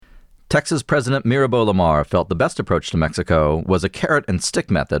Texas President Mirabeau Lamar felt the best approach to Mexico was a carrot and stick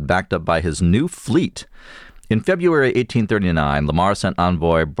method backed up by his new fleet. In February 1839, Lamar sent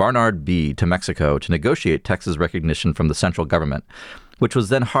envoy Barnard Bee to Mexico to negotiate Texas recognition from the central government, which was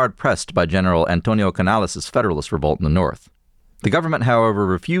then hard-pressed by General Antonio Canales' Federalist revolt in the north. The government, however,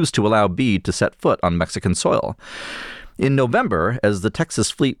 refused to allow Bee to set foot on Mexican soil. In November, as the Texas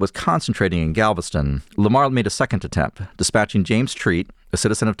fleet was concentrating in Galveston, Lamar made a second attempt, dispatching James Treat, a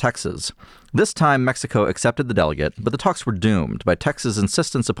citizen of Texas. This time, Mexico accepted the delegate, but the talks were doomed by Texas'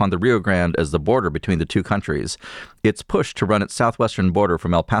 insistence upon the Rio Grande as the border between the two countries, its push to run its southwestern border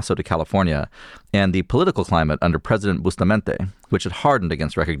from El Paso to California, and the political climate under President Bustamante, which had hardened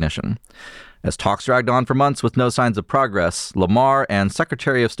against recognition. As talks dragged on for months with no signs of progress, Lamar and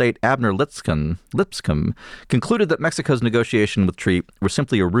Secretary of State Abner Lipscomb concluded that Mexico's negotiation with Treat were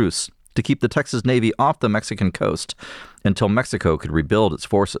simply a ruse to keep the Texas Navy off the Mexican coast until Mexico could rebuild its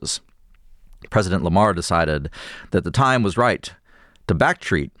forces. President Lamar decided that the time was right to back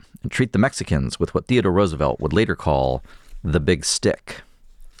Treat and treat the Mexicans with what Theodore Roosevelt would later call the big stick.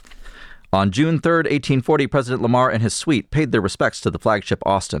 On June 3, 1840, President Lamar and his suite paid their respects to the flagship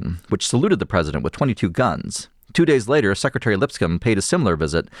Austin, which saluted the president with 22 guns. 2 days later, Secretary Lipscomb paid a similar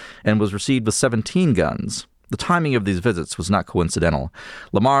visit and was received with 17 guns. The timing of these visits was not coincidental.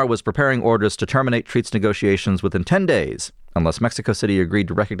 Lamar was preparing orders to terminate Treat's negotiations within 10 days, unless Mexico City agreed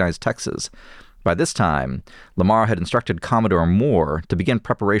to recognize Texas. By this time, Lamar had instructed Commodore Moore to begin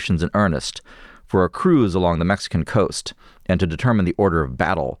preparations in earnest for a cruise along the Mexican coast and to determine the order of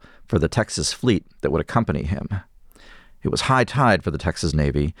battle for the Texas fleet that would accompany him. It was high tide for the Texas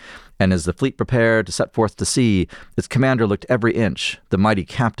Navy, and as the fleet prepared to set forth to sea, its commander looked every inch the mighty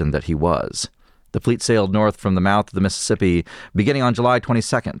captain that he was. The fleet sailed north from the mouth of the Mississippi, beginning on July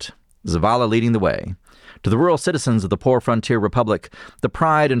 22nd, Zavala leading the way. To the rural citizens of the poor frontier republic, the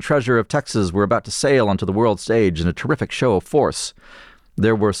pride and treasure of Texas were about to sail onto the world stage in a terrific show of force.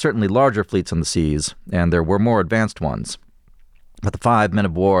 There were certainly larger fleets on the seas, and there were more advanced ones. But the 5 men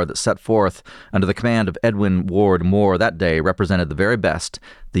of war that set forth under the command of Edwin Ward Moore that day represented the very best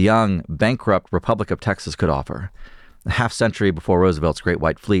the young, bankrupt Republic of Texas could offer. A half-century before Roosevelt's Great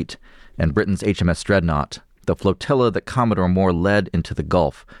White Fleet and Britain's HMS Dreadnought, the flotilla that Commodore Moore led into the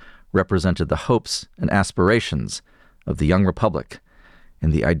Gulf represented the hopes and aspirations of the young republic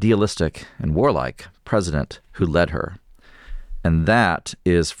and the idealistic and warlike president who led her. And that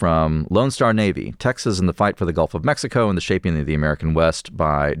is from Lone Star Navy, Texas and the Fight for the Gulf of Mexico and the Shaping of the American West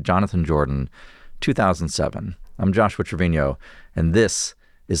by Jonathan Jordan, 2007. I'm Joshua Treviño, and this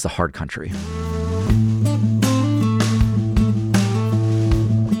is The Hard Country.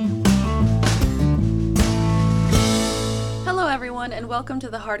 And welcome to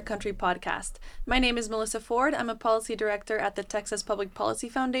the Hard Country podcast. My name is Melissa Ford. I'm a policy director at the Texas Public Policy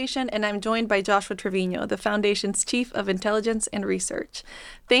Foundation, and I'm joined by Joshua Treviño, the foundation's chief of intelligence and research.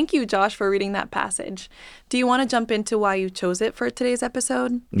 Thank you, Josh, for reading that passage. Do you want to jump into why you chose it for today's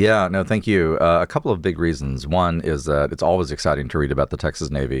episode? Yeah, no, thank you. A couple of big reasons. One is that it's always exciting to read about the Texas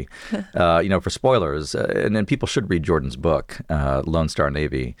Navy. For spoilers, and people should read Jordan's book, Lone Star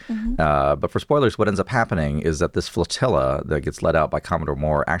Navy. But for spoilers, what ends up happening is that this flotilla that gets led out by Commodore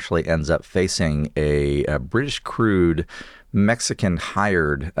Moore actually ends up facing a British crewed Mexican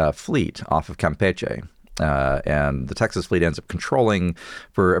hired fleet off of Campeche. And the Texas fleet ends up controlling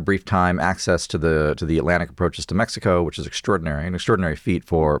for a brief time access to the Atlantic approaches to Mexico, which is an extraordinary feat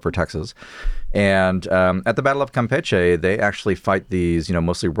for Texas. And at the Battle of Campeche, they actually fight these,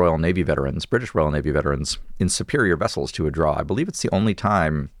 mostly Royal Navy veterans, British Royal Navy veterans, in superior vessels to a draw. I believe it's the only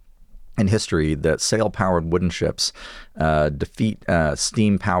time in history that sail-powered wooden ships defeat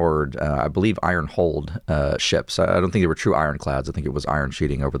steam-powered, I believe, iron-hulled ships. I don't think they were true ironclads. I think it was iron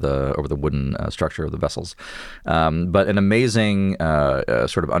sheeting over the wooden structure of the vessels. But an amazing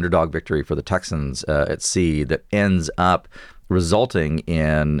sort of underdog victory for the Texans at sea that ends up resulting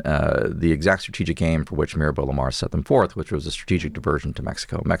in the exact strategic aim for which Mirabeau Lamar set them forth, which was a strategic diversion to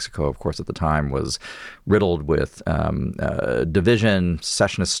Mexico. Mexico, of course, at the time was riddled with division,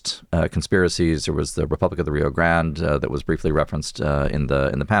 secessionist conspiracies. There was the Republic of the Rio Grande that was briefly referenced in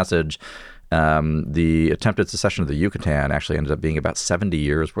the passage. The attempted secession of the Yucatan actually ended up being about 70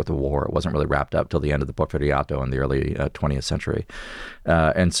 years worth of war. It wasn't really wrapped up till the end of the Porfiriato in the early 20th century.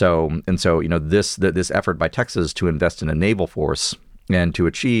 And so this effort by Texas to invest in a naval force and to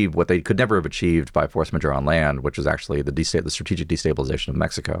achieve what they could never have achieved by force majeure on land, which is actually the strategic destabilization of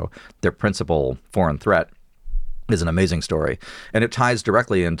Mexico, their principal foreign threat, is an amazing story. And it ties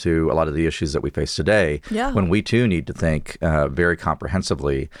directly into a lot of the issues that we face today when we too need to think very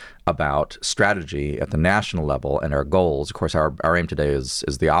comprehensively about strategy at the national level and our goals. Of course, our aim today is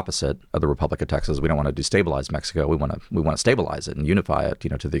the opposite of the Republic of Texas. We don't want to destabilize Mexico. We want to stabilize it and unify it,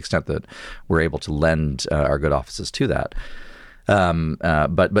 to the extent that we're able to lend our good offices to that.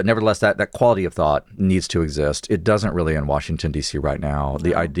 But nevertheless, that quality of thought needs to exist. It doesn't really in Washington, D.C. right now.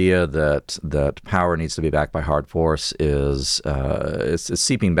 The idea that power needs to be backed by hard force is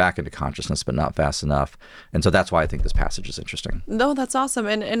seeping back into consciousness, but not fast enough. And so that's why I think this passage is interesting. No, that's awesome.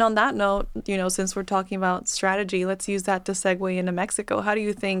 And on that note, since we're talking about strategy, let's use that to segue into Mexico. How do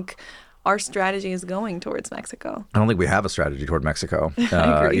you think our strategy is going towards Mexico? I don't think we have a strategy toward Mexico.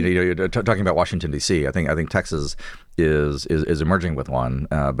 You're talking about Washington, D.C. I think Texas is emerging with one,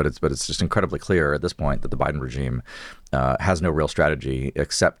 but it's just incredibly clear at this point that the Biden regime has no real strategy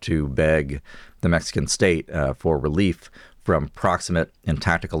except to beg the Mexican state for relief from proximate and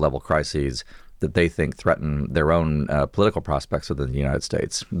tactical level crises that they think threaten their own political prospects within the United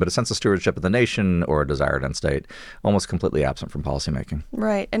States. But a sense of stewardship of the nation or a desired end state, almost completely absent from policymaking.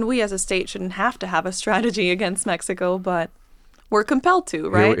 Right. And we as a state shouldn't have to have a strategy against Mexico, but we're compelled to,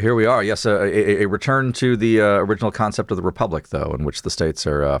 right? Here we are. Yes, a return to the original concept of the republic, though, in which the states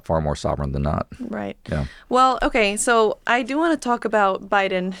are far more sovereign than not. Right. Yeah. Well, okay, so I do want to talk about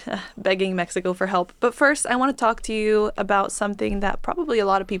Biden begging Mexico for help. But first, I want to talk to you about something that probably a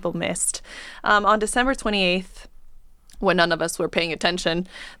lot of people missed. On December 28th, when none of us were paying attention,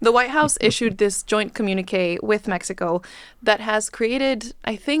 the White House issued this joint communique with Mexico that has created,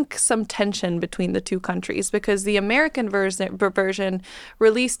 I think, some tension between the two countries, because the American version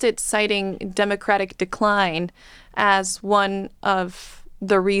released it citing democratic decline as one of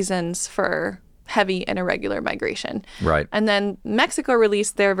the reasons for heavy and irregular migration. Right. And then Mexico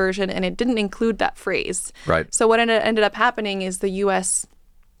released their version, and it didn't include that phrase. Right. So what ended up happening is the U.S.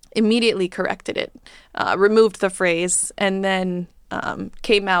 immediately corrected it, removed the phrase, and then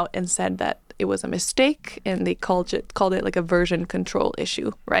came out and said that it was a mistake, and they called it like a version control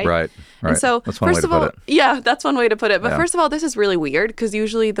issue, right? Right. And so, that's one first way of to all, put it. yeah, that's one way to put it. But Yeah. first of all, this is really weird because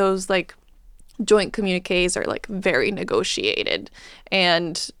usually those like joint communiques are like very negotiated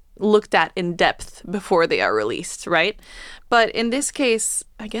and looked at in depth before they are released, right? But in this case,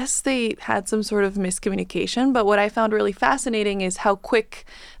 I guess they had some sort of miscommunication. But what I found really fascinating is how quick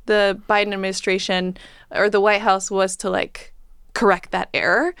the Biden administration or the White House was to like correct that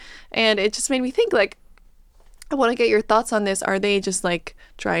error. And it just made me think, like, I want to get your thoughts on this. Are they just like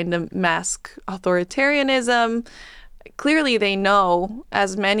trying to mask authoritarianism? Clearly they know,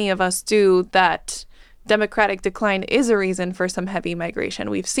 as many of us do, that democratic decline is a reason for some heavy migration.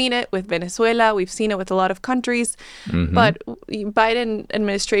 We've seen it with Venezuela. We've seen it with a lot of countries. Mm-hmm. But Biden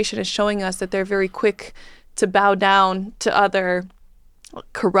administration is showing us that they're very quick to bow down to other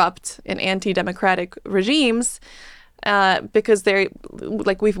corrupt and anti-democratic regimes because they're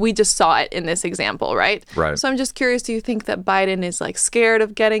like we just saw it in this example, right? Right. So I'm just curious, do you think that Biden is like scared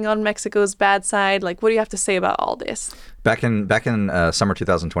of getting on Mexico's bad side? Like, what do you have to say about all this? Back in summer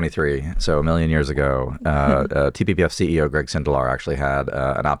 2023, so a million years ago, TPPF CEO Greg Sindelar actually had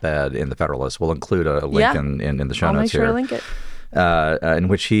an op-ed in the Federalist. We'll include a link in the show I'll notes make sure here. to link it. In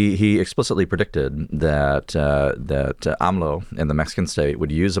which he explicitly predicted that AMLO in the Mexican state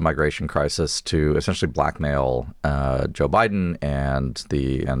would use a migration crisis to essentially blackmail Joe Biden and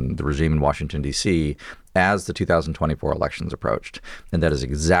the regime in Washington, D.C. as the 2024 elections approached. And that is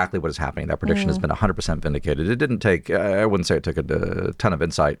exactly what is happening. That prediction has been 100% vindicated. It didn't take, I wouldn't say it took a ton of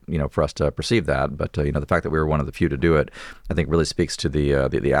insight, for us to perceive that. But, the fact that we were one of the few to do it, I think really speaks to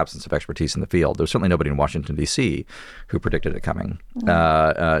the absence of expertise in the field. There was certainly nobody in Washington, D.C. who predicted it coming.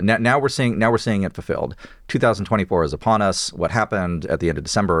 Now we're seeing it fulfilled. 2024 is upon us. What happened at the end of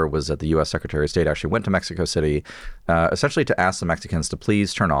December was that the U.S. Secretary of State actually went to Mexico City, essentially to ask the Mexicans to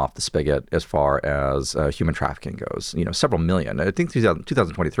please turn off the spigot as far as human trafficking goes. Several million. I think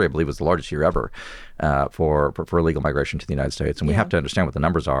 2023, I believe, was the largest year ever for illegal migration to the United States. And we have to understand what the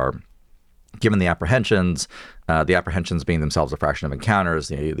numbers are. Given the apprehensions being themselves a fraction of encounters,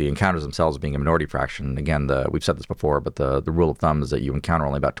 the encounters themselves being a minority fraction. Again, we've said this before, but the rule of thumb is that you encounter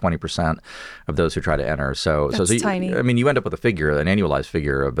only about 20% of those who try to enter. That's tiny. You end up with an annualized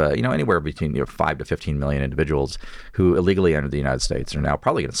figure of anywhere between 5 to 15 million individuals who illegally entered the United States and are now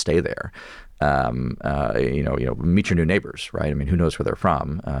probably going to stay there. meet your new neighbors, right? I mean, who knows where they're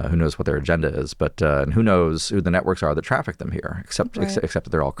from? Who knows what their agenda is? But and who knows who the networks are that traffic them here? Except that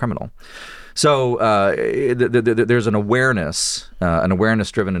they're all criminal. So there's an awareness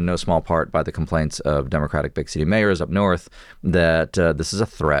driven in no small part by the complaints of Democratic big city mayors up north that this is a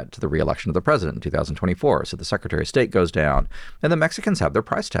threat to the reelection of the president in 2024. So the Secretary of State goes down, and the Mexicans have their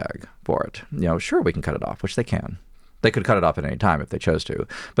price tag for it. Sure, we can cut it off, which they can. They could cut it off at any time if they chose to,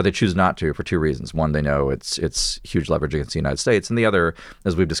 but they choose not to for two reasons. One, they know it's huge leverage against the United States. And the other,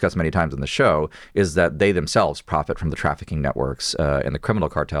 as we've discussed many times in the show, is that they themselves profit from the trafficking networks and the criminal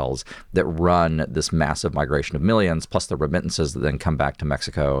cartels that run this massive migration of millions, plus the remittances that then come back to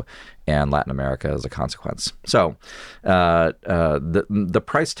Mexico and Latin America as a consequence. So the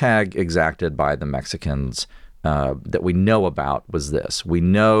price tag exacted by the Mexicans that we know about was this. We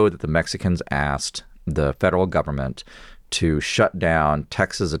know that the Mexicans asked the federal government to shut down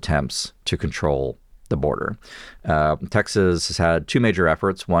Texas' attempts to control the border. Texas has had two major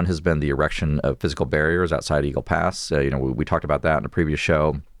efforts. One has been the erection of physical barriers outside Eagle Pass. We talked about that in a previous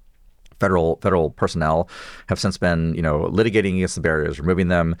show. Federal personnel have since been, litigating against the barriers, removing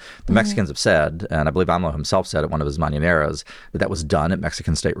them. The Mexicans have said, and I believe AMLO himself said at one of his mañaneras, that was done at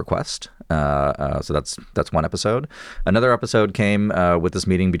Mexican state request. So that's one episode. Another episode came with this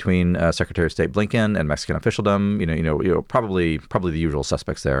meeting between Secretary of State Blinken and Mexican officialdom. Probably the usual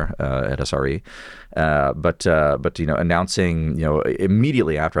suspects there at SRE. But announcing,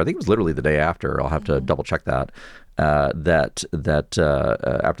 immediately after, I think it was literally the day after. I'll have to double check that. That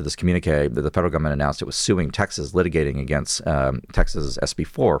after this communique, the federal government announced it was suing Texas, litigating against Texas SB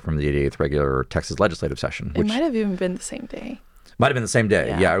 4 from the 88th regular Texas legislative session. It might have even been the same day. Might have been the same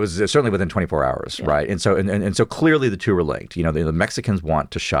day. Yeah, it was certainly within 24 hours, right? And so clearly the two are linked. The Mexicans want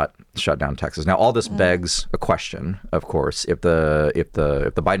to shut down Texas. Now, all this begs a question, of course, if the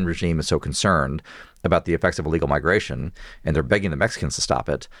Biden regime is so concerned about the effects of illegal migration and they're begging the Mexicans to stop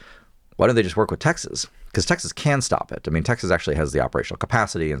it, why don't they just work with Texas? Because Texas can stop it. I mean, Texas actually has the operational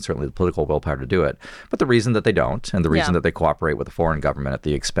capacity and certainly the political willpower to do it. But the reason that they don't, and the reason that they cooperate with a foreign government at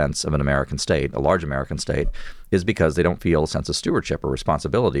the expense of an American state, a large American state, is because they don't feel a sense of stewardship or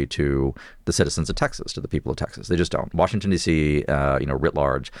responsibility to the citizens of Texas, to the people of Texas. They just don't. Washington, D.C., writ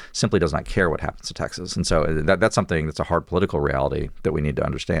large, simply does not care what happens to Texas. And so that's something that's a hard political reality that we need to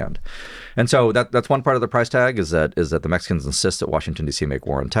understand. And so that's one part of the price tag is that the Mexicans insist that Washington, D.C. make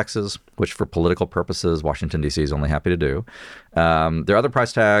war on Texas, which for political purposes, Washington, D.C. is only happy to do. Their other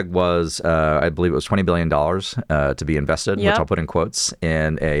price tag was, I believe it was $20 billion to be invested, which I'll put in quotes,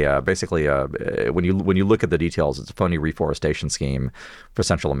 in basically when you look at the details, it's a phony reforestation scheme for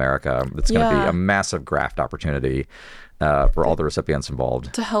Central America. It's going to be a massive graft opportunity for all the recipients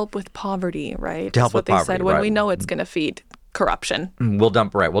involved. To help with poverty, right? To help with poverty, That's what they said, when we know it's going to feed corruption. We'll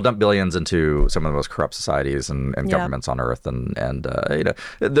dump billions into some of the most corrupt societies and governments on earth, and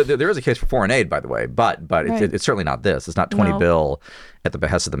there is a case for foreign aid, by the way, but it's certainly not this. It's not $20 billion at the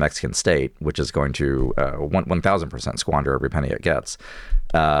behest of the Mexican state, which is going to 1,000% squander every penny it gets.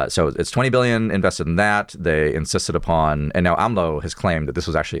 So it's $20 billion invested in that. They insisted upon, and now AMLO has claimed that this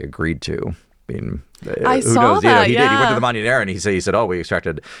was actually agreed to. I saw that. He did. He went to the mañanera and he said, we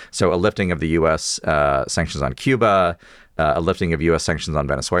extracted a lifting of the U.S. Sanctions on Cuba, a lifting of U.S. sanctions on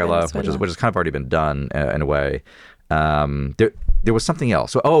Venezuela. which has kind of already been done in a way. There was something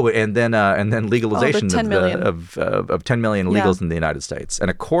else. And then legalization of 10 million. of 10 million illegals in the United States. And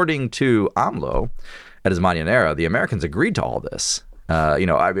according to AMLO at his mañanera, the Americans agreed to all this.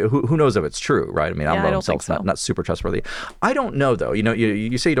 Who knows if it's true, right? I mean, AMLO himself's not super trustworthy. I don't know, though.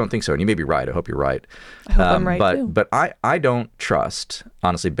 You say you don't think so, and you may be right. I hope you're right. I hope I'm right, too. But I don't trust,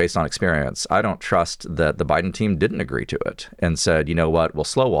 honestly, based on experience, I don't trust that the Biden team didn't agree to it and said, you know what, we'll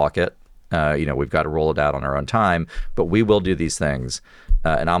slow walk it. We've got to roll it out on our own time, but we will do these things.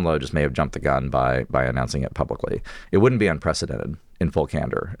 And AMLO just may have jumped the gun by announcing it publicly. It wouldn't be unprecedented, in full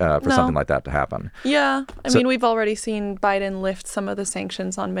candor, for something like that to happen. Yeah. I mean, we've already seen Biden lift some of the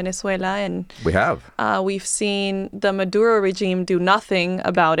sanctions on Venezuela. And we have. We've seen the Maduro regime do nothing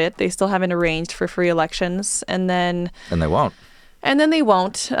about it. They still haven't arranged for free elections. And they won't. And then they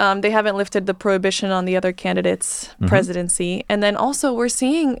won't. They haven't lifted the prohibition on the other candidates' presidency. And then also we're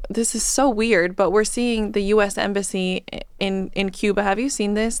seeing, this is so weird, but we're seeing the U.S. Embassy in Cuba. Have you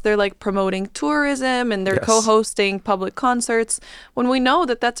seen this? They're like promoting tourism and they're co-hosting public concerts when we know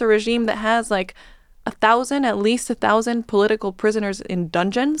that that's a regime that has like at least 1,000 political prisoners in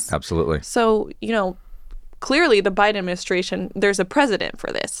dungeons. Absolutely. So, clearly the Biden administration, there's a precedent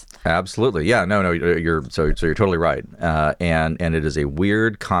for this. Absolutely. Yeah, no, you're totally right. And it is a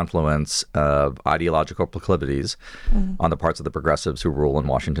weird confluence of ideological proclivities on the parts of the progressives who rule in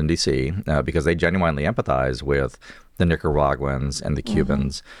Washington, D.C., because they genuinely empathize with the Nicaraguans and the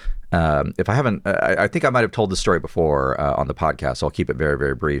Cubans. If I haven't, I think I might have told this story before on the podcast, so I'll keep it very,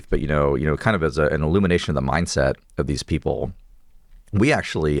 very brief. But, kind of as an illumination of the mindset of these people, we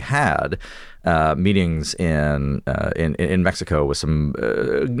actually had meetings in Mexico with some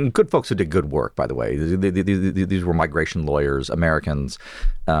good folks who did good work, by the way. These were migration lawyers, Americans,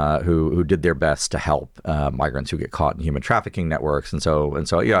 who did their best to help migrants who get caught in human trafficking networks. And so,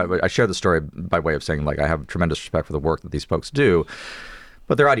 I share the story by way of saying, like, I have tremendous respect for the work that these folks do.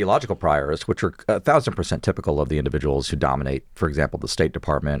 But their ideological priors, which are 1,000% typical of the individuals who dominate, for example, the State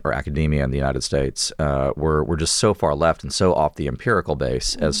Department or academia in the United States, were just so far left and so off the empirical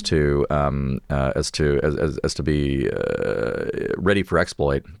base as to be ready for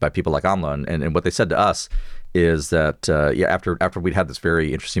exploit by people like AMLO. And what they said to us is that after we'd had this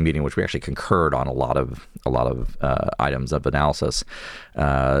very interesting meeting, which we actually concurred on a lot of items of analysis,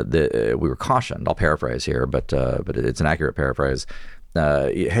 we were cautioned. I'll paraphrase here, but it's an accurate paraphrase.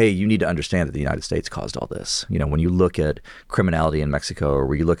 Hey, you need to understand that the United States caused all this. When you look at criminality in Mexico,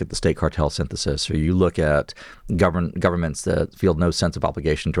 or you look at the state cartel synthesis, or you look at governments that feel no sense of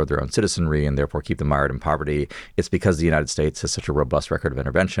obligation toward their own citizenry and therefore keep them mired in poverty, it's because the United States has such a robust record of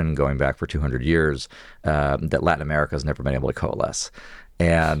intervention going back for 200 years that Latin America has never been able to coalesce.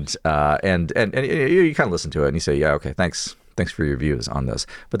 And you kind of listen to it and you say, yeah, okay, thanks for your views on this.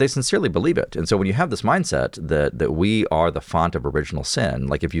 But they sincerely believe it. And so when you have this mindset that we are the font of original sin,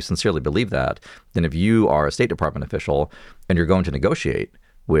 like if you sincerely believe that, then if you are a State Department official and you're going to negotiate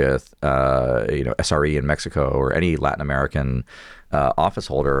with SRE in Mexico or any Latin American office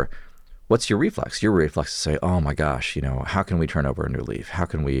holder, what's your reflex? Your reflex is to say, oh my gosh, how can we turn over a new leaf? How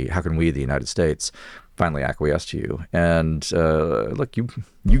can we, the United States, finally acquiesce to you? And look,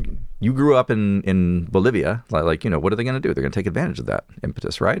 you grew up in Bolivia. Like, what are they going to do? They're going to take advantage of that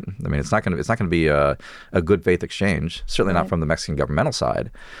impetus, right? I mean, it's not going to be a good faith exchange. Certainly not from the Mexican governmental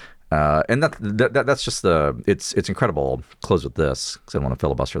side. And that's just it's incredible. Close with this because I don't want to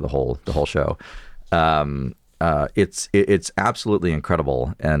filibuster the whole show. It's absolutely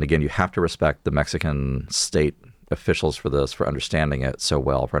incredible. And again, you have to respect the Mexican state officials for this, for understanding it so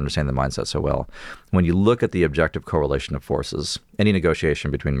well, for understanding the mindset so well. When you look at the objective correlation of forces, any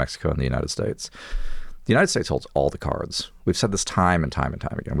negotiation between Mexico and the United States holds all the cards. We've said this time and time and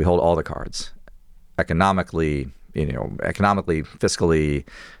time again. We hold all the cards. Economically, fiscally, in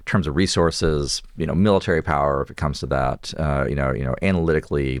terms of resources, military power, if it comes to that,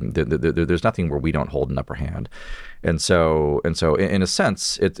 analytically, there's nothing where we don't hold an upper hand. And so, in a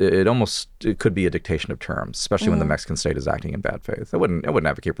sense, it could be a dictation of terms, especially when the Mexican state is acting in bad faith. I wouldn't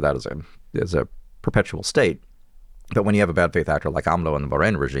advocate for that as a perpetual state. But when you have a bad faith actor like AMLO in the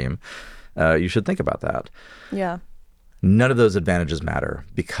Bahrain regime, you should think about that. Yeah. None of those advantages matter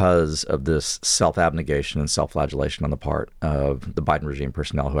because of this self-abnegation and self-flagellation on the part of the Biden regime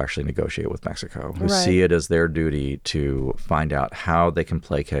personnel who actually negotiate with Mexico, who see it as their duty to find out how they can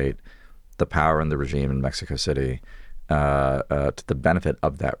placate the power and the regime in Mexico City to the benefit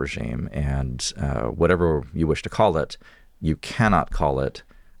of that regime. And whatever you wish to call it, you cannot call it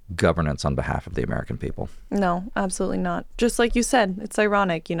governance on behalf of the American people. No, absolutely not. Just like you said, it's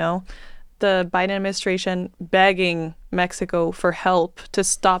ironic, the Biden administration begging Mexico for help to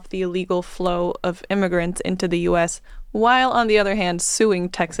stop the illegal flow of immigrants into the U.S., while on the other hand suing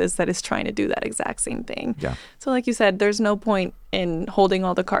Texas that is trying to do that exact same thing. Yeah. So like you said, there's no point in holding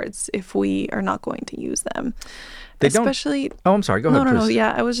all the cards if we are not going to use them. Especially. Oh, I'm sorry. Go ahead. No.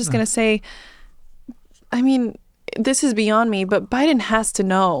 Yeah, I was just going to say, I mean, this is beyond me, but Biden has to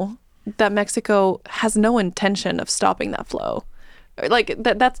know that Mexico has no intention of stopping that flow. Like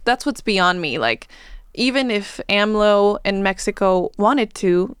that's what's beyond me. Like, even if AMLO and Mexico wanted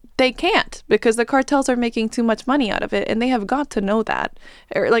to, they can't because the cartels are making too much money out of it, and they have got to know that.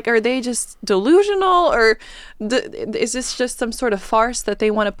 Are they just delusional, or is this just some sort of farce that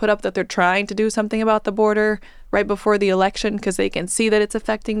they want to put up that they're trying to do something about the border right before the election because they can see that it's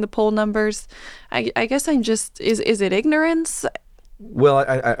affecting the poll numbers? I guess I'm just is it ignorance? Well,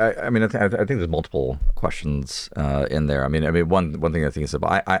 I mean, I think there's multiple questions in there. I mean, one thing I think is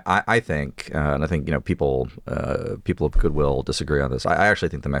I think, and I think people of goodwill disagree on this. I actually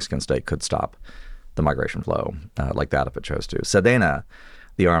think the Mexican state could stop the migration flow like that if it chose to. Sedena,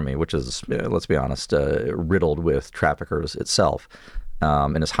 the army, which is, let's be honest, riddled with traffickers itself,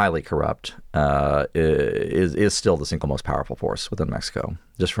 and is highly corrupt, is still the single most powerful force within Mexico,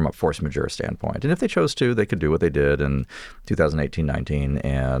 just from a force majeure standpoint. And if they chose to, they could do what they did in 2018-19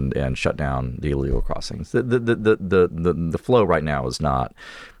 and shut down the illegal crossings. The flow right now is not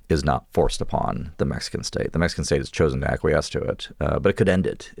forced upon the Mexican state. The Mexican state has chosen to acquiesce to it, but it could end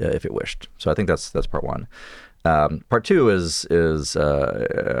it if it wished. So I think that's part one. Part two is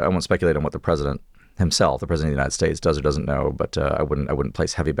I won't speculate on what the president himself, the president of the United States, does or doesn't know, but I wouldn't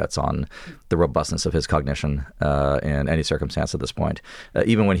place heavy bets on the robustness of his cognition in any circumstance at this point.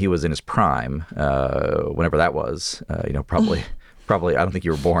 Even when he was in his prime, whenever that was, probably I don't think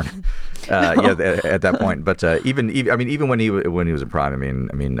you were born at that point. But even when he was in prime,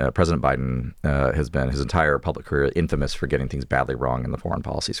 President Biden has been his entire public career infamous for getting things badly wrong in the foreign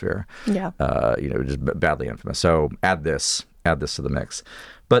policy sphere. Yeah. Just badly infamous. So add this to the mix.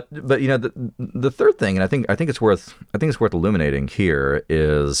 But the third thing, and I think it's worth illuminating here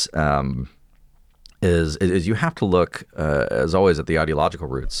is you have to look as always at the ideological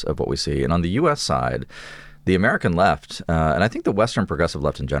roots of what we see. And on the U.S. side, the American left, and I think the Western progressive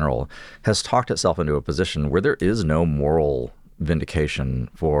left in general, has talked itself into a position where there is no moral vindication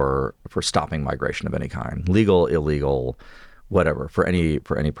for stopping migration of any kind, legal, illegal, whatever, for any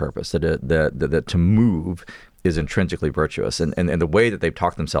purpose. That to move is intrinsically virtuous, and the way that they've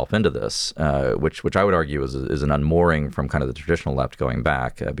talked themselves into this, which I would argue is an unmooring from kind of the traditional left going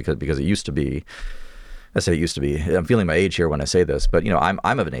back, because it used to be. I say it used to be. I'm feeling my age here when I say this, but I'm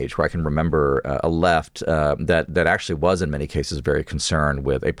of an age where I can remember a left that actually was in many cases very concerned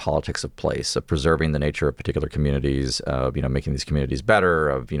with a politics of place, of preserving the nature of particular communities, of making these communities better,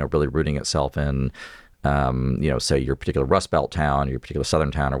 of really rooting itself in say your particular Rust Belt town, your particular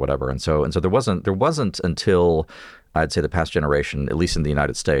Southern town, or whatever. And so there wasn't until I'd say the past generation, at least in the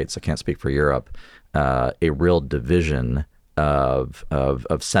United States, I can't speak for Europe, a real division of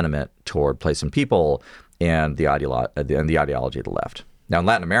sentiment toward place and people and the ideology of the left. Now in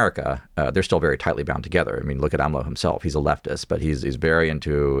Latin America, they're still very tightly bound together. I mean, look at AMLO himself; he's a leftist, but he's very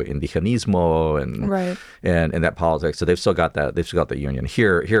into indigenismo and that politics. So they've still got that. They've still got that union.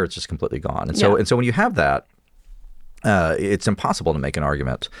 Here it's just completely gone. And so when you have that, it's impossible to make an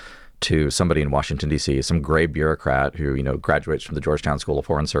argument to somebody in Washington, D.C., some gray bureaucrat who, graduates from the Georgetown School of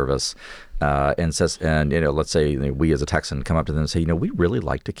Foreign Service and says, let's say we as a Texan come up to them and say, we really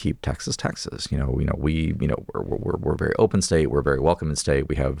like to keep Texas, Texas. We're a very open state. We're a very welcoming state.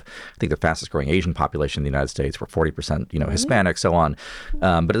 We have, I think, the fastest growing Asian population in the United States. We're 40%, Hispanic, so on.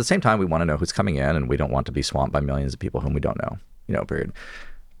 But at the same time, we want to know who's coming in, and we don't want to be swamped by millions of people whom we don't know, period.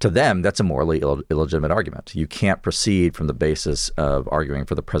 To them, that's a morally illegitimate argument. You can't proceed from the basis of arguing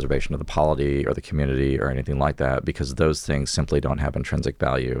for the preservation of the polity or the community or anything like that, because those things simply don't have intrinsic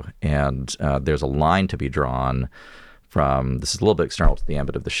value. And there's a line to be drawn from, this is a little bit external to the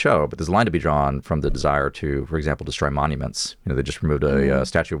ambit of the show, but there's a line to be drawn from the desire to, for example, destroy monuments. They just removed a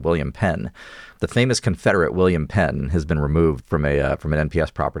statue of William Penn. The famous Confederate William Penn has been removed from an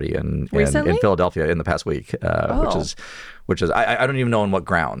NPS property in Philadelphia in the past week, which is I don't even know on what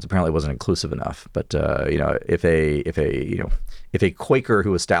grounds. Apparently, it wasn't inclusive enough. But if a Quaker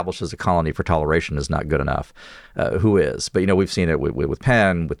who establishes a colony for toleration is not good enough, who is? But we've seen it with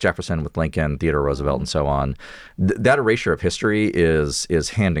Penn, with Jefferson, with Lincoln, Theodore Roosevelt, and so on. That erasure of history is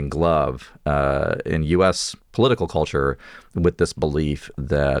hand in glove in U.S. political culture with this belief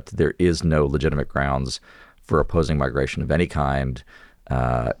that there is no legitimate grounds for opposing migration of any kind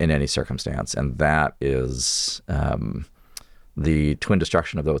in any circumstance, and that is. The twin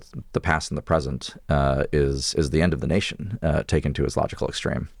destruction of both the past and the present is the end of the nation, taken to its logical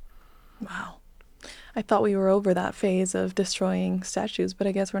extreme. Wow. I thought we were over that phase of destroying statues, but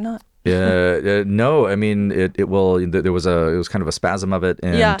I guess we're not. No, I mean it will. It was kind of a spasm of it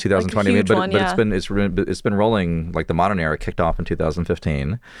in 2020, like but it's been rolling. Like the modern era kicked off in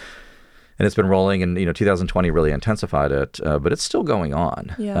 2015. And it's been rolling, and 2020 really intensified it, but it's still going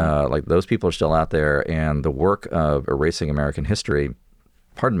on. Yeah. Like those people are still out there, and the work of erasing American history,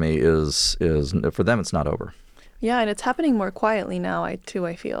 is for them, it's not over. Yeah, and it's happening more quietly now. I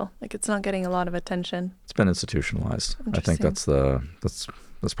feel like it's not getting a lot of attention. It's been institutionalized. I think that's probably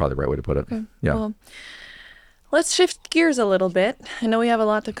the right way to put it. Okay. Yeah. Well, let's shift gears a little bit. I know we have a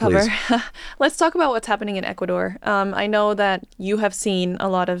lot to cover. Let's talk about what's happening in Ecuador. I know that you have seen a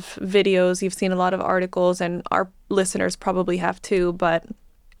lot of videos, you've seen a lot of articles, and our listeners probably have too, but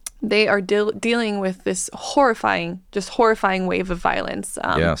they are dealing with this horrifying wave of violence.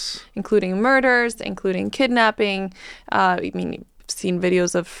 Yes. Including murders, including kidnapping. You've seen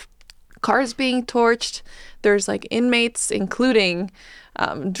videos of cars being torched. There's inmates, including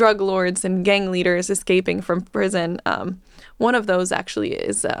drug lords and gang leaders escaping from prison. One of those actually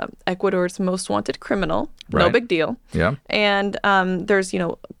is Ecuador's most wanted criminal. Right. No big deal. Yeah. And there's,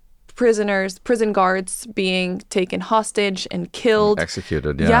 prison guards being taken hostage and killed.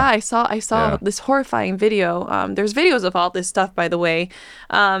 Executed, yeah. Yeah, I saw this horrifying video. There's videos of all this stuff, by the way.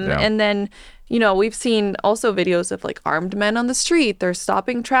 And then, we've seen also videos of like armed men on the street. They're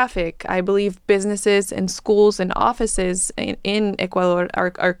stopping traffic. I believe businesses and schools and offices in Ecuador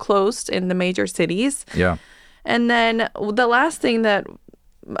are closed in the major cities. Yeah. And then the last thing that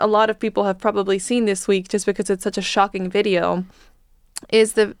a lot of people have probably seen this week, just because it's such a shocking video,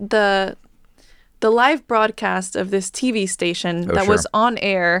 is the live broadcast of this TV station that was on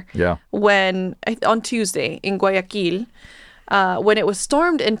air on Tuesday in Guayaquil, when it was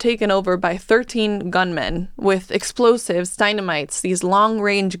stormed and taken over by 13 gunmen with explosives, dynamites, these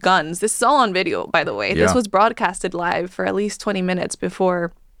long-range guns. This is all on video, by the way. Yeah. This was broadcasted live for at least 20 minutes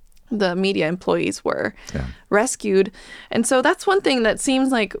before the media employees were rescued. And so that's one thing that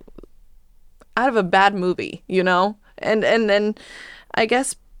seems like out of a bad movie, And then I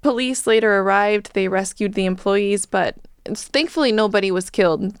guess police later arrived. They rescued the employees, but thankfully nobody was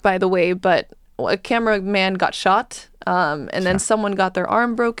killed, by the way. But a cameraman got shot, and then someone got their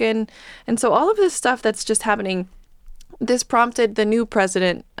arm broken. And so all of this stuff that's just happening, this prompted the new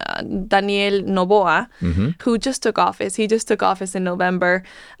president, Daniel Noboa, who just took office. He just took office in November,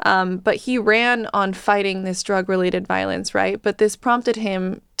 but he ran on fighting this drug-related violence, right? But this prompted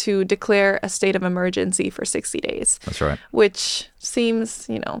him to declare a state of emergency for 60 days. That's right. Which seems,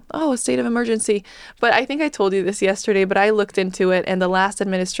 a state of emergency. But I think I told you this yesterday, but I looked into it, and the last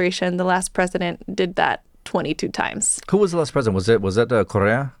administration, the last president did that 22 times. Who was the last president? Was it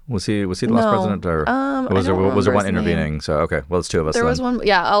Correa? Was he the last president, or was there one intervening? So okay, well, it's two of us. There was one.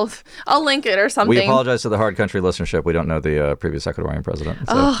 Yeah, I'll link it or something. We apologize to the hard country listenership. We don't know the previous Ecuadorian president.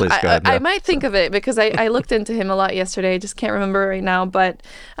 So please go ahead. I might think of it because I looked into him a lot yesterday. I just can't remember right now. But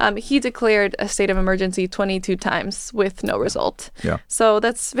he declared a state of emergency 22 times with no result. Yeah. So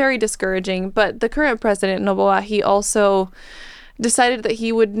that's very discouraging. But the current president, Noboa, he also decided that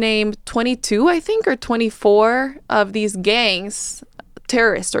he would name 22, I think, or 24 of these gangs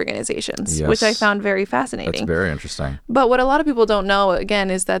terrorist organizations, which I found very fascinating. That's very interesting. But what a lot of people don't know,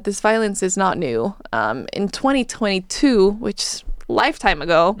 again, is that this violence is not new. In 2022, which lifetime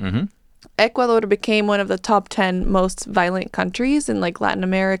ago, Ecuador became one of the top 10 most violent countries in like Latin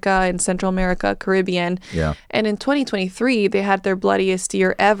America and Central America, Caribbean. Yeah. And in 2023, they had their bloodiest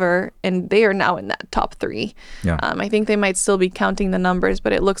year ever, and they are now in that top 3. Yeah. I think they might still be counting the numbers,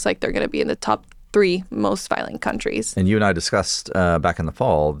 but it looks like they're going to be in the top 3 most violent countries. And you and I discussed back in the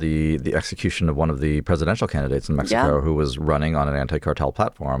fall the execution of one of the presidential candidates in Mexico who was running on an anti-cartel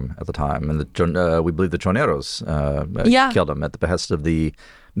platform at the time. And we believe the Choneros killed him at the behest of the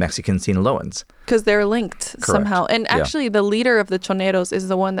Mexican Sinaloans. Because they're linked somehow. And actually, the leader of the Choneros is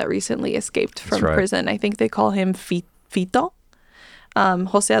the one that recently escaped from prison. I think they call him Fito.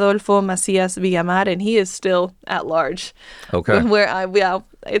 Jose Adolfo Macias Villamar, and he is still at large. Okay.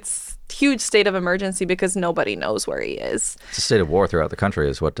 It's huge state of emergency because nobody knows where he is. It's a state of war throughout the country,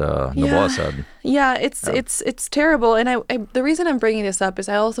 is what Noboa said. Yeah, it's terrible. And I the reason I'm bringing this up is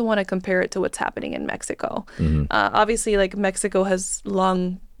I also want to compare it to what's happening in Mexico. Obviously, like Mexico has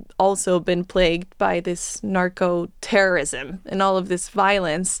long also been plagued by this narco-terrorism and all of this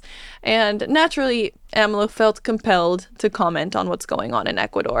violence. And naturally, AMLO felt compelled to comment on what's going on in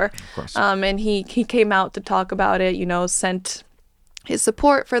Ecuador. Of course. And he came out to talk about it, sent his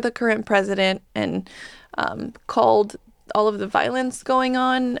support for the current president and called all of the violence going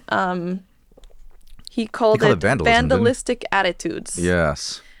on. He called it vandalistic attitudes.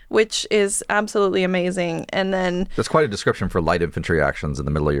 Yes. Which is absolutely amazing. And then that's quite a description for light infantry actions in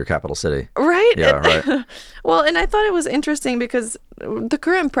the middle of your capital city. Right? Yeah, right. Well, and I thought it was interesting because the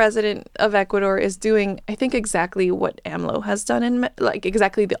current president of Ecuador is doing, I think, exactly what AMLO has done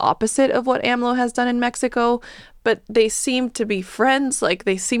exactly the opposite of what AMLO has done in Mexico. But they seem to be friends, like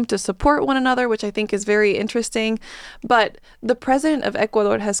they seem to support one another, which I think is very interesting. But the president of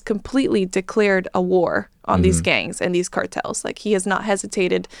Ecuador has completely declared a war on these gangs and these cartels. Like he has not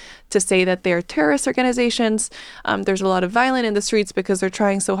hesitated to say that they're terrorist organizations. There's a lot of violence in the streets because they're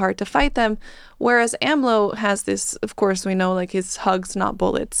trying so hard to fight them. Whereas AMLO has this, of course, we know like his hugs, not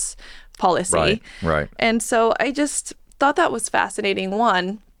bullets policy. Right. And so I just thought that was fascinating,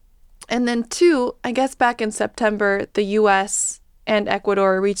 one. And then 2, I guess back in September, the U.S. and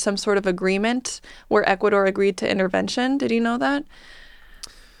Ecuador reached some sort of agreement where Ecuador agreed to intervention. Did you know that?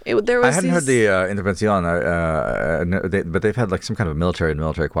 There was I hadn't heard the Intervención, but they've had like some kind of military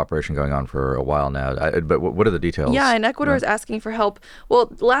cooperation going on for a while now. But what are the details? Yeah, and Ecuador is asking for help.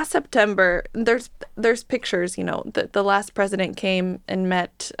 Well, last September, there's pictures. The last president came and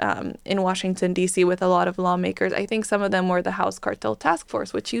met in Washington, D.C. with a lot of lawmakers. I think some of them were the House Cartel Task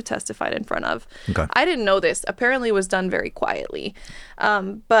Force, which you testified in front of. Okay. I didn't know this. Apparently, it was done very quietly.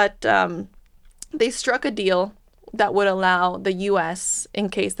 But they struck a deal that would allow the U.S., in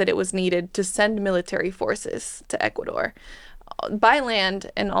case that it was needed, to send military forces to Ecuador by land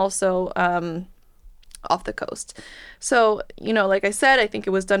and also off the coast. So, like I said, I think it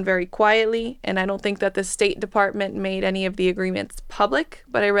was done very quietly, and I don't think that the State Department made any of the agreements public,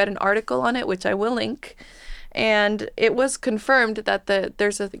 but I read an article on it, which I will link, and it was confirmed that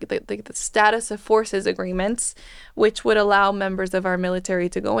there's the status of forces agreements, which would allow members of our military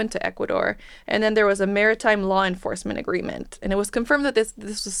to go into Ecuador. And then there was a maritime law enforcement agreement. And it was confirmed that this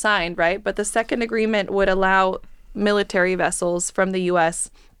was signed, right? But the second agreement would allow military vessels from the U.S.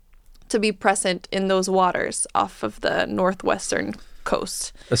 to be present in those waters off of the northwestern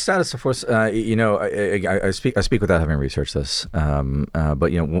coast. The status of force, I speak without having researched this,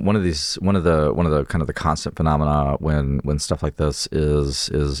 but one of the kind of the constant phenomena when stuff like this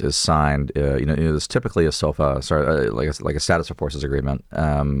is signed, there's typically a SOFA, like a status of forces agreement,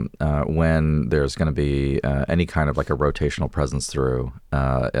 when there's going to be any kind of like a rotational presence through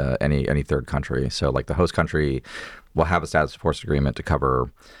any third country. So like the host country will have a status of forces agreement to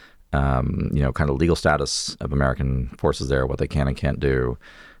cover kind of legal status of American forces there, what they can and can't do.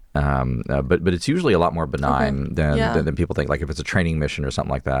 But it's usually a lot more benign than people think. Like if it's a training mission or something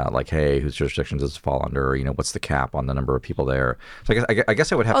like that, like, hey, whose jurisdiction does it fall under? What's the cap on the number of people there? So I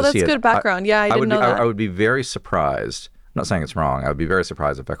guess I would have to see it. Oh, that's good background. I didn't know that. I would be very surprised. I'm not saying it's wrong. I would be very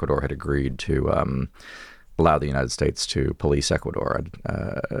surprised if Ecuador had agreed to allow the United States to police Ecuador.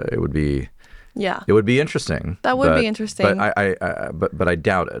 It would be... Yeah, it would be interesting. That would be interesting. But I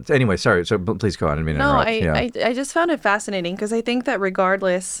doubt it. Anyway, sorry. So please go on. I didn't mean to interrupt. I just found it fascinating because I think that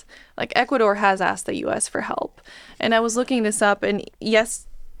regardless, like Ecuador has asked the U.S. for help, and I was looking this up, and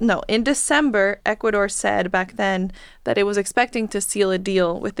in December, Ecuador said back then that it was expecting to seal a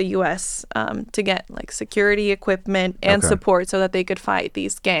deal with the U.S. To get like security equipment and support so that they could fight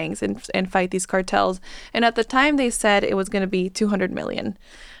these gangs and fight these cartels. And at the time, they said it was going to be $200 million.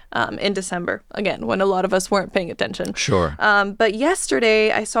 In December, again, when a lot of us weren't paying attention. Sure. But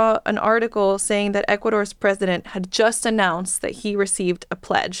yesterday, I saw an article saying that Ecuador's president had just announced that he received a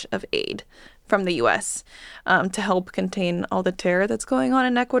pledge of aid from the U.S. To help contain all the terror that's going on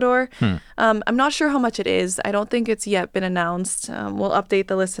in Ecuador. I'm not sure how much it is. I don't think it's yet been announced. We'll update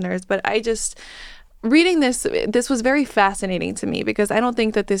the listeners. But reading this was very fascinating to me because I don't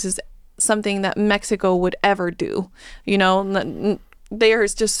think that this is something that Mexico would ever do. They are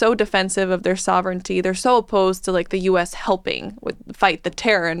just so defensive of their sovereignty. They're so opposed to like the U.S. helping fight the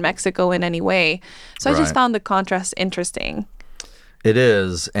terror in Mexico in any way. So I just found the contrast interesting. It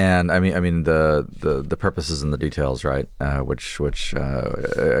is, and I mean the purposes and the details, right? Which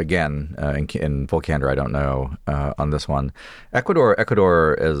again, in full candor, I don't know on this one. Ecuador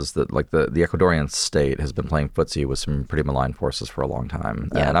is the Ecuadorian state has been playing footsie with some pretty malign forces for a long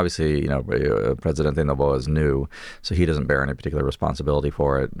time, and obviously, Presidente Noboa is new, so he doesn't bear any particular responsibility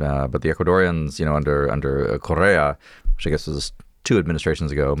for it. But the Ecuadorians, under Correa, which I guess was 2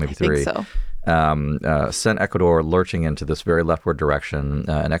 administrations ago, maybe 3. I think so. Sent Ecuador lurching into this very leftward direction,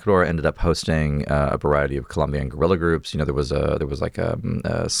 and Ecuador ended up hosting a variety of Colombian guerrilla groups. There was like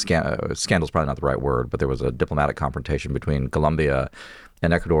a scandal's probably not the right word, but there was a diplomatic confrontation between Colombia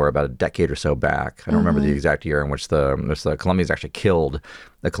and Ecuador about a decade or so back. I don't remember the exact year in which the Colombians actually killed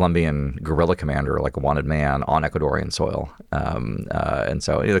the Colombian guerrilla commander, like a wanted man, on Ecuadorian soil. And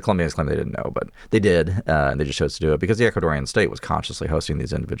so the Colombians claim they didn't know, but they did, and they just chose to do it because the Ecuadorian state was consciously hosting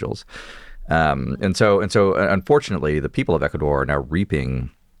these individuals. And so unfortunately, the people of Ecuador are now reaping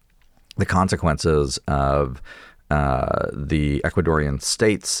the consequences of the Ecuadorian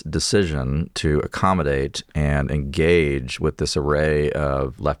state's decision to accommodate and engage with this array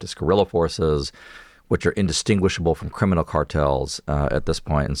of leftist guerrilla forces, which are indistinguishable from criminal cartels at this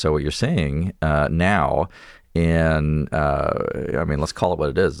point. And so what you're seeing now let's call it what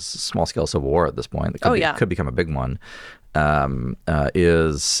it is, a small-scale civil war at this point. It could become a big one.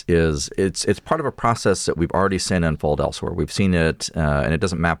 It's part of a process that we've already seen unfold elsewhere. We've seen it, and it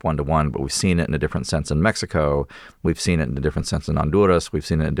doesn't map one to one, but we've seen it in a different sense in Mexico. We've seen it in a different sense in Honduras. We've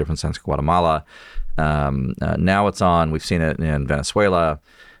seen it in a different sense in Guatemala. Now we've seen it in Venezuela.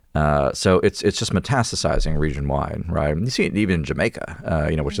 So it's just metastasizing region-wide, right? You see it even in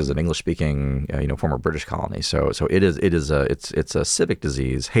Jamaica, which is an English-speaking, former British colony. So it's a civic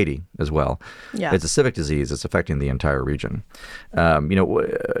disease. Haiti as well. Yeah. It's a civic disease. It's affecting the entire region.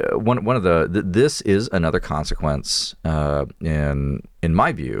 This is another consequence, in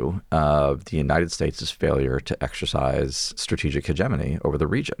my view, of the United States' failure to exercise strategic hegemony over the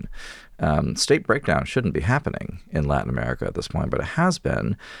region. State breakdown shouldn't be happening in Latin America at this point, but it has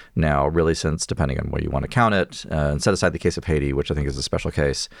been now really since, depending on where you want to count it, and set aside the case of Haiti, which I think is a special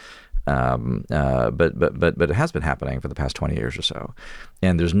case, but it has been happening for the past 20 years or so.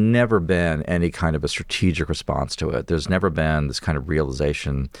 And there's never been any kind of a strategic response to it. There's never been this kind of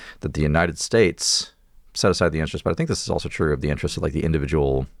realization that the United States, set aside the interest, but I think this is also true of the interest of like the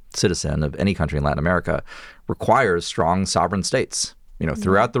individual citizen of any country in Latin America, requires strong sovereign states.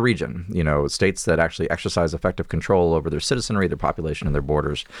 Throughout the region, states that actually exercise effective control over their citizenry, their population, and their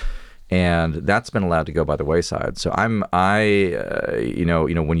borders. And that's been allowed to go by the wayside. So when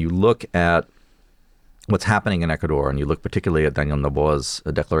you look at what's happening in Ecuador, and you look particularly at Daniel Noboa's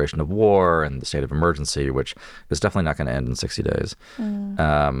declaration of war and the state of emergency, which is definitely not going to end in 60 days,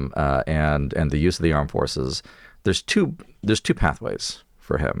 and the use of the armed forces, there's two pathways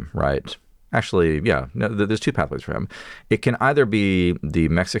for him, right? Actually, there's two pathways for him. It can either be the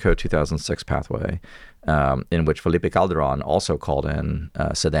Mexico 2006 pathway, in which Felipe Calderon also called in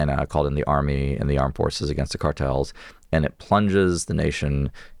Sedena, called in the army and the armed forces against the cartels, and it plunges the nation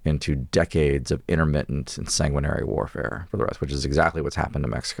into decades of intermittent and sanguinary warfare for the rest, which is exactly what's happened to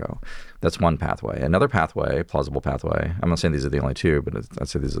Mexico. That's one pathway. Another pathway, plausible pathway, I'm not saying these are the only two, but I'd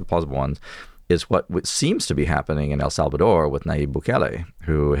say these are the plausible ones, is what seems to be happening in El Salvador with Nayib Bukele,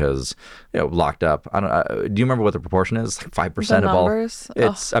 who has locked up. Do you remember what the proportion is? Like 5% of all.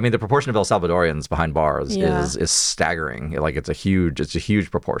 The proportion of El Salvadorians behind bars is staggering. Like it's a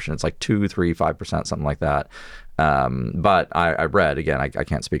huge proportion. It's like 2, 3, 5%, something like that. But I read, again, I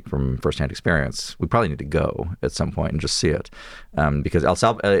can't speak from firsthand experience. We probably need to go at some point and just see it, because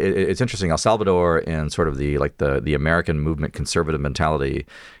it's interesting. El Salvador, in sort of the American movement conservative mentality,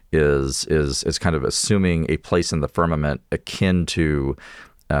 is kind of assuming a place in the firmament akin to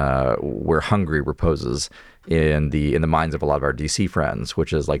where Hungary reposes in the minds of a lot of our DC friends,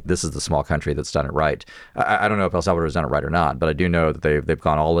 which is like, this is the small country that's done it right. I don't know if El Salvador has done it right or not, but I do know that they've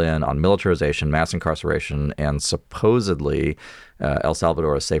gone all in on militarization, mass incarceration, and supposedly El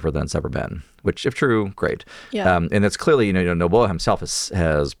Salvador is safer than it's ever been. Which, if true, great. Yeah. And it's clearly, Noboa himself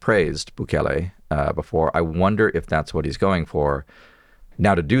has praised Bukele before. I wonder if that's what he's going for.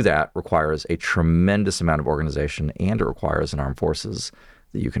 Now, to do that requires a tremendous amount of organization, and it requires an armed forces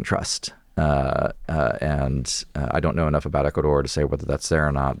that you can trust. And I don't know enough about Ecuador to say whether that's there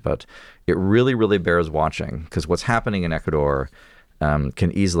or not, but it really, really bears watching, because what's happening in Ecuador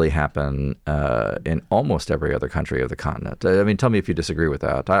can easily happen in almost every other country of the continent. I mean, tell me if you disagree with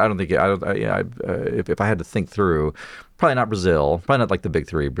that. If I had to think through, probably not Brazil, probably not like the big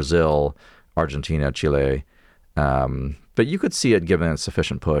three: Brazil, Argentina, Chile. But you could see it given a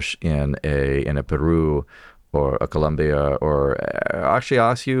sufficient push in a Peru or a Colombia, or actually,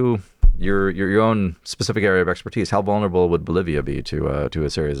 I'll ask you your own specific area of expertise. How vulnerable would Bolivia be to a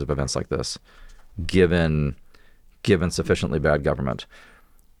series of events like this, given sufficiently bad government,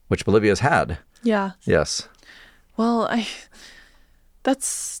 which Bolivia's had? Yeah. Yes. Well,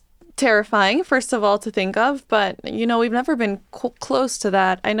 that's terrifying, first of all, to think of, but we've never been close to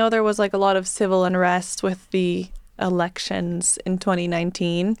that. I know there was like a lot of civil unrest with the elections in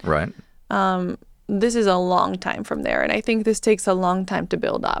 2019. Right. This is a long time from there, and I think this takes a long time to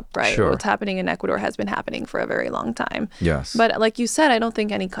build up, right? Sure. What's happening in Ecuador has been happening for a very long time. Yes. But like you said, I don't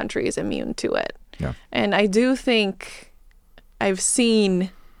think any country is immune to it. Yeah. And I do think I've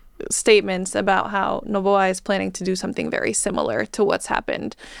seen statements about how Noboa is planning to do something very similar to what's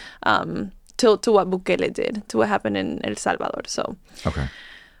happened, to what Bukele did, to what happened in El Salvador. So okay,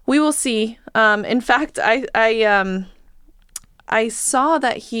 we will see. In fact, I saw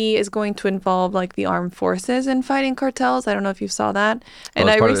that he is going to involve like the armed forces in fighting cartels. I don't know if you saw that. And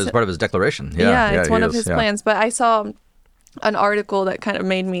it's part of his declaration. Yeah, it's one of his plans. But I saw an article that kind of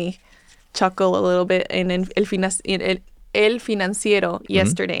made me chuckle a little bit in El Financiero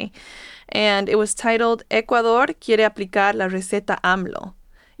yesterday. And it was titled, Ecuador quiere aplicar la receta AMLO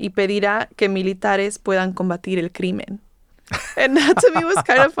y pedirá que militares puedan combatir el crimen. And that to me was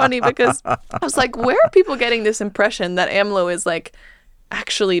kind of funny, because I was like, where are people getting this impression that AMLO is like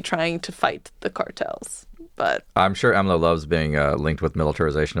actually trying to fight the cartels? but I'm sure AMLO loves being linked with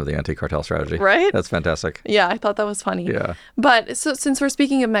militarization of the anti-cartel strategy. Right? That's fantastic. Yeah, I thought that was funny. Yeah. But so since we're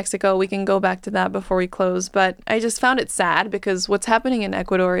speaking of Mexico, we can go back to that before we close. But I just found it sad because what's happening in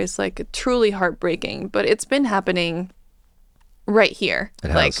Ecuador is like truly heartbreaking. But it's been happening right here. It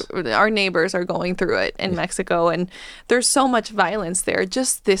like has. our neighbors are going through it in Mexico, and there's so much violence there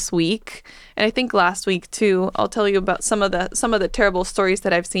just this week, and I think last week too. I'll tell you about some of the terrible stories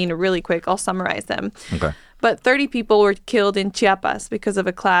that I've seen really quick. I'll summarize them. Okay. But 30 people were killed in Chiapas because of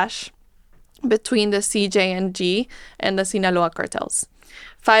a clash between the CJNG and the Sinaloa cartels.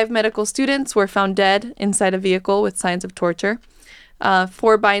 5 medical students were found dead inside a vehicle with signs of torture.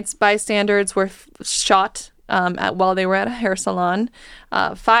 4 bystanders were shot while they were at a hair salon.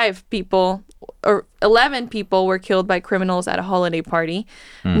 11 people were killed by criminals at a holiday party.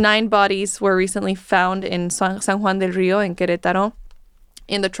 9 bodies were recently found in San Juan del Rio in Querétaro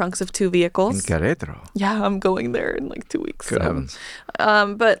in the trunks of 2 vehicles. In Querétaro. Yeah, I'm going there in like 2 weeks. Good heavens.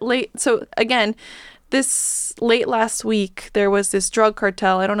 So again, this late last week, there was this drug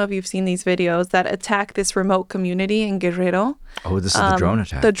cartel. I don't know if you've seen these videos that attacked this remote community in Guerrero. Oh, this is the drone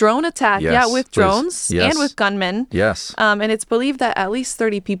attack. The drone attack, Yes, yeah, with please. drones Yes. and with gunmen. Yes. And it's believed that at least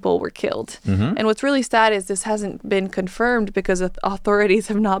 30 people were killed. And what's really sad is this hasn't been confirmed because authorities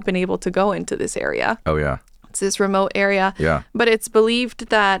have not been able to go into this area. Oh, yeah. It's this remote area. Yeah. But it's believed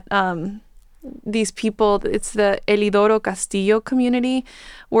that these people, it's the Elidoro Castillo community,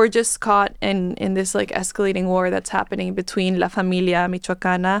 were just caught in this like escalating war that's happening between La Familia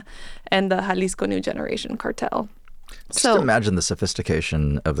Michoacana and the Jalisco New Generation cartel. Just imagine the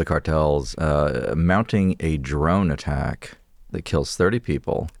sophistication of the cartels mounting a drone attack that kills 30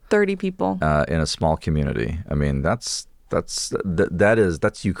 people. 30 people. In a small community. I mean, that's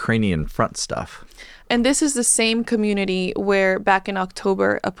Ukrainian front stuff. And this is the same community where back in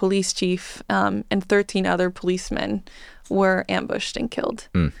October, a police chief and 13 other policemen were ambushed and killed.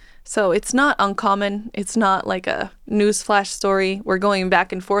 So it's not uncommon. It's not like a newsflash story. We're going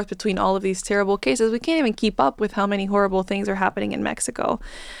back and forth between all of these terrible cases. We can't even keep up with how many horrible things are happening in Mexico.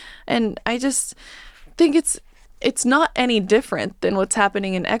 And I just think it's not any different than what's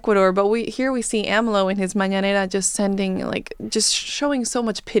happening in Ecuador, but we see AMLO in his mañanera just showing so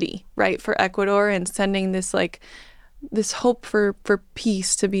much pity, right, for Ecuador and sending this hope for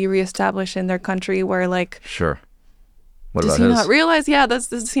peace to be reestablished in their country where Sure. What does about he his? not realize? Yeah,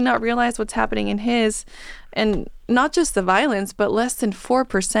 does he not realize what's happening in his? And not just the violence, but less than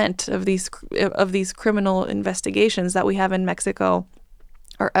 4% of these criminal investigations that we have in Mexico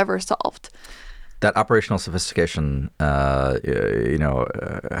are ever solved. That operational sophistication, how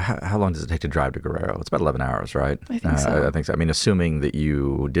long does it take to drive to Guerrero? It's about 11 hours, right? I think so. I think so. I mean, assuming that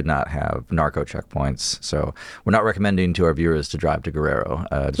you did not have narco checkpoints. So we're not recommending to our viewers to drive to Guerrero.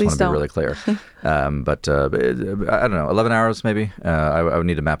 I just want to be really clear. But I don't know, 11 hours maybe? I would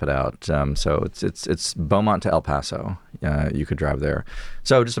need to map it out. So it's Beaumont to El Paso. You could drive there.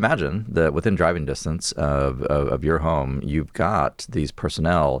 So just imagine that within driving distance of your home, you've got these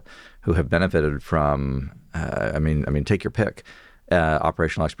personnel who have benefited from, take your pick,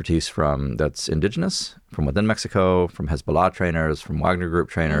 operational expertise that's indigenous, from within Mexico, from Hezbollah trainers, from Wagner Group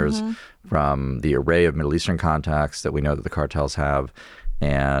trainers, from the array of Middle Eastern contacts that we know that the cartels have.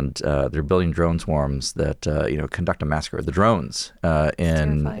 And they're building drone swarms that, conduct a massacre. The drones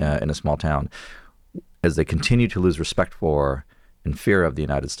in a small town, as they continue to lose respect for and fear of the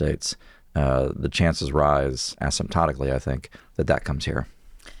United States, the chances rise asymptotically, I think, that comes here.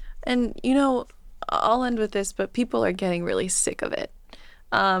 And, I'll end with this, but people are getting really sick of it.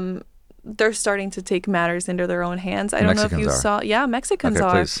 They're starting to take matters into their own hands. I don't know if you saw. Yeah, Mexicans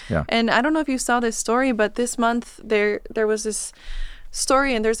are. Please. Yeah. And I don't know if you saw this story, but this month there was this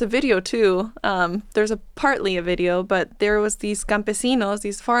story, and there's a video too. There's partly a video, but there was these campesinos,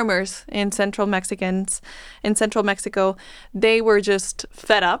 these farmers in central Mexico. They were just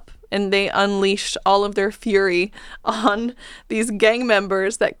fed up. And they unleashed all of their fury on these gang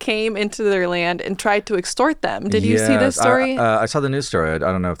members that came into their land and tried to extort them. Did you see this story? I saw the news story. I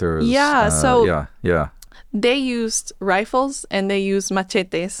don't know if there was... Yeah, they used rifles and they used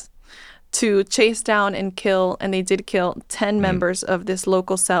machetes to chase down and kill, and they did kill 10 members of this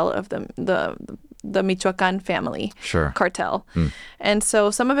local cell of the Michoacan family cartel. And so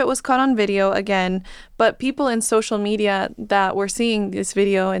some of it was caught on video again, but people in social media that were seeing this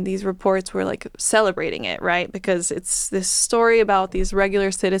video and these reports were celebrating it, right? Because it's this story about these regular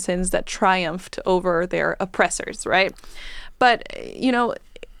citizens that triumphed over their oppressors, right? But,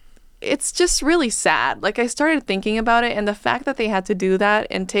 it's just really sad. I started thinking about it, and the fact that they had to do that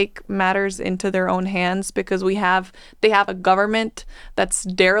and take matters into their own hands because they have a government that's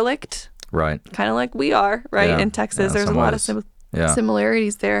derelict Right. kind of like we are, right? Yeah. In Texas, there's a lot of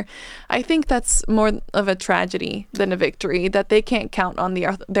similarities there. I think that's more of a tragedy than a victory, that they can't count on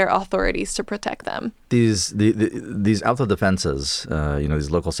their authorities to protect them. These autodefensas,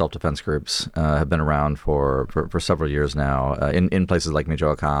 these local self-defense groups have been around for several years now in places like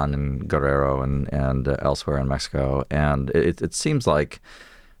Michoacan and Guerrero and elsewhere in Mexico. And it seems like,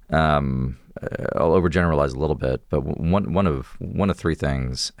 I'll overgeneralize a little bit, but one of three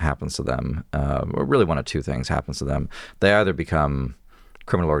things happens to them, or really one of two things happens to them. They either become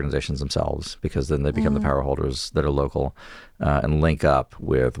criminal organizations themselves, because then they become the power holders that are local, and link up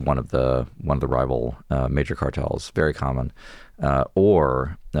with one of the rival major cartels. Very common.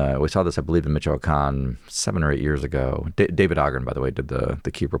 Or we saw this, I believe, in Michoacan 7 or 8 years ago. David Ogren, by the way, did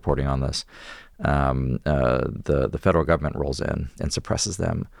the key reporting on this. The federal government rolls in and suppresses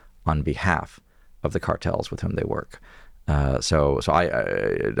them on behalf of the cartels with whom they work. So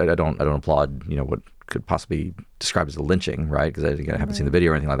I don't applaud what could possibly describe as a lynching, right? Because I haven't seen the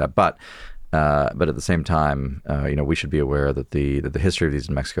video or anything like that. But at the same time, we should be aware that the history of these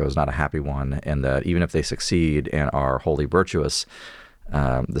in Mexico is not a happy one, and that even if they succeed and are wholly virtuous,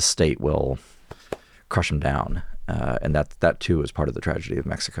 the state will crush them down, and that too is part of the tragedy of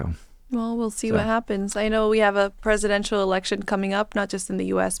Mexico. Well, we'll see what happens. I know we have a presidential election coming up, not just in the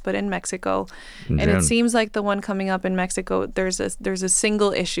U.S., but in Mexico. And it seems like the one coming up in Mexico, there's a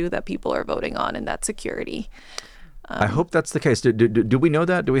single issue that people are voting on, and that's security. I hope that's the case. Do we know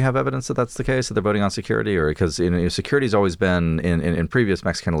that? Do we have evidence that that's the case, that they're voting on security? Or because security's always been in previous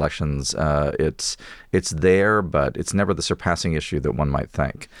Mexican elections, it's there, but it's never the surpassing issue that one might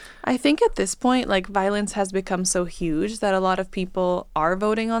think. I think at this point, violence has become so huge that a lot of people are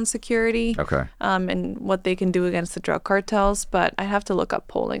voting on security. Okay. And what they can do against the drug cartels, but I have to look up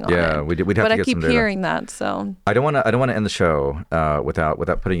polling on it. Yeah, we'd have to get some data. But I keep hearing that, so I don't want to end the show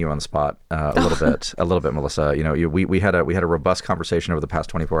without putting you on the spot a little bit, Melissa. We had a robust conversation over the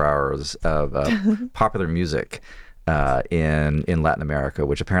past 24 hours of popular music in Latin America,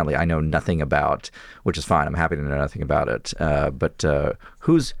 which apparently I know nothing about, which is fine. I'm happy to know nothing about it. But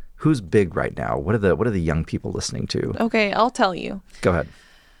who's big right now? What are the young people listening to? Okay, I'll tell you. Go ahead.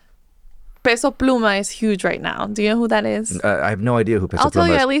 Peso Pluma is huge right now. Do you know who that is? I have no idea who Peso Pluma is. I'll tell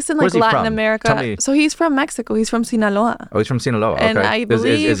you, at least in Latin America. Tell me. So he's from Mexico. He's from Sinaloa. Oh, he's from Sinaloa. And okay. I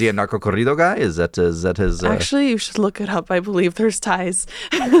believe, is he a narco corrido guy? Is that his? Actually, you should look it up. I believe there's ties.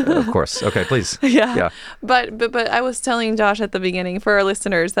 Of course. Okay, please. Yeah. But I was telling Josh at the beginning, for our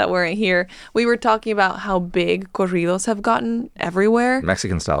listeners that weren't here, we were talking about how big corridos have gotten everywhere.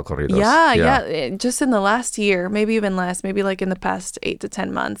 Mexican style corridos. Yeah. Just in the last year, maybe even less, maybe in the past 8 to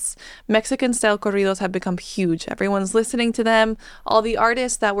 10 months, Mexican style corridos have become huge. Everyone's listening to them. All the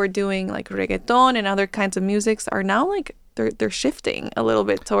artists that were doing reggaeton and other kinds of musics are now they're shifting a little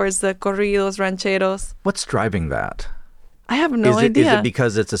bit towards the corridos, rancheros. What's driving that? I have no idea. Is it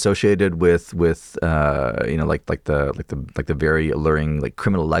because it's associated with the very alluring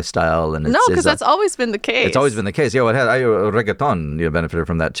criminal lifestyle? And no, because that's always been the case. It's always been the case. Yeah, it had reggaeton benefited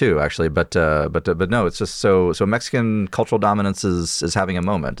from that too, actually. But no, it's just so Mexican cultural dominance is having a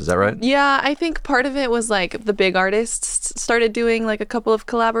moment. Is that right? Yeah, I think part of it was the big artists started doing a couple of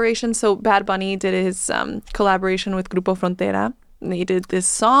collaborations. So Bad Bunny did his collaboration with Grupo Frontera. They did this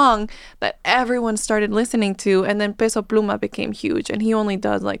song that everyone started listening to, and then Peso Pluma became huge, and he only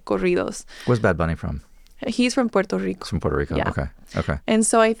does corridos. Where's Bad Bunny from? He's from Puerto Rico. He's from Puerto Rico. Yeah. Okay. And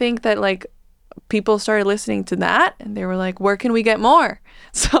so I think that people started listening to that, and they were like, where can we get more?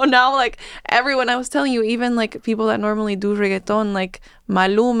 So now everyone, I was telling you, even people that normally do reggaeton,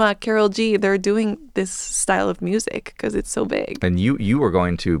 Maluma, Karol G, they're doing this style of music because it's so big. And you were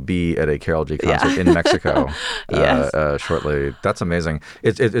going to be at a Karol G concert in Mexico shortly. That's amazing.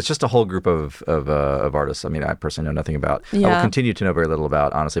 It's just a whole group of artists. I mean, I personally know nothing about. Yeah. I will continue to know very little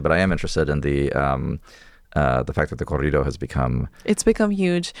about, honestly, but I am interested in the fact that the corrido has become... It's become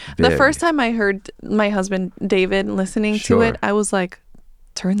huge. Big. The first time I heard my husband, David, listening to it, I was like,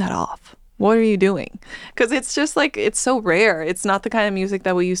 turn that off. What are you doing? Because it's just it's so rare. It's not the kind of music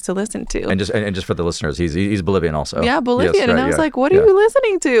that we used to listen to. And just for the listeners, he's Bolivian also. Yeah, Bolivian. Yes, right, and I was like, what are you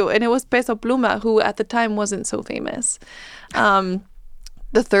listening to? And it was Peso Pluma, who at the time wasn't so famous. The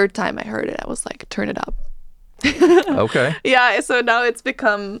third time I heard it, I was like, turn it up. Okay. Yeah, so now it's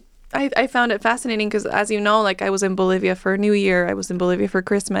become I found it fascinating because, as you know, like I was in Bolivia for New Year, I was in Bolivia for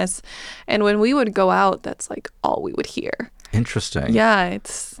Christmas, and when we would go out, that's like all we would hear. Interesting. Yeah,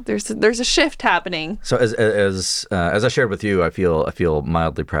 there's a shift happening. So as I shared with you, I feel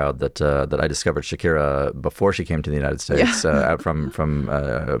mildly proud that I discovered Shakira before she came to the United States, out from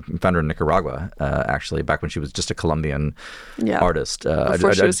found her in Nicaragua, actually, back when she was just a Colombian artist.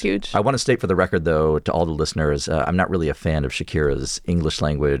 Before she was huge. I want to state for the record, though, to all the listeners, I'm not really a fan of Shakira's English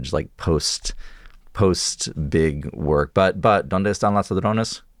language, like post big work. But Donde Están las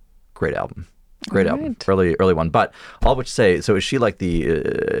Ladronas? Great album. Great album, early one. But all which say, so is she like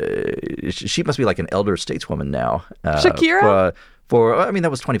she must be like an elder stateswoman now. Shakira? I mean, that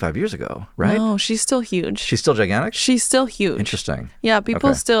was 25 years ago, right? No, she's still huge. She's still gigantic? She's still huge. Interesting. Yeah,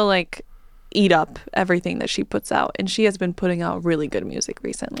 people still like eat up everything that she puts out. And she has been putting out really good music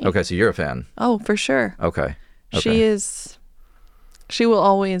recently. Okay, so you're a fan. Oh, for sure. Okay. She will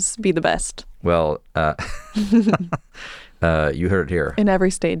always be the best. Well, you heard it here. In every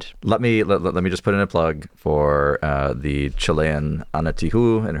stage. Let me just put in a plug for the Chilean Ana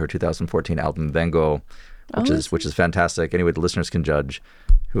Tijoux and her 2014 album Vengo, which is fantastic. Anyway, the listeners can judge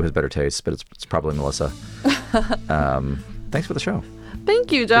who has better taste, but it's probably Melissa. Thanks for the show.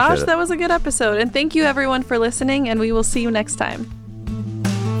 Thank you, Josh. That was a good episode. And thank you, everyone, for listening, and we will see you next time.